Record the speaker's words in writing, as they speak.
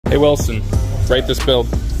Hey Wilson, rate this build.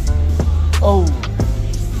 Oh.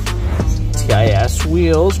 TIS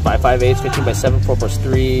wheels, 5.58s, 15 by 7,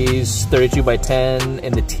 4+3s, 32 by 10,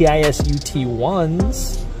 and the TIS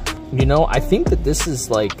UT1s. You know, I think that this is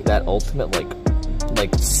like that ultimate like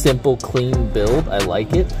simple, clean build. I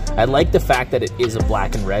like it. I like the fact that it is a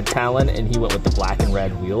black and red Talon, and he went with the black and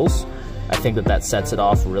red wheels. I think that that sets it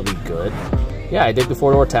off really good. Yeah, I dig the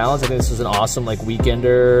 4-door Talons. I think this is an awesome like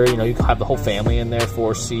weekender. You know, you can have the whole family in there,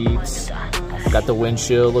 4 seats. Got the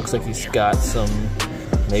windshield. Looks like he's got some,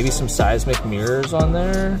 maybe some seismic mirrors on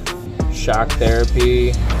there. Shock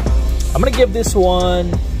therapy. I'm gonna give this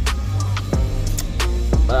one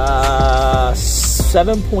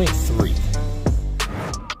 7.3.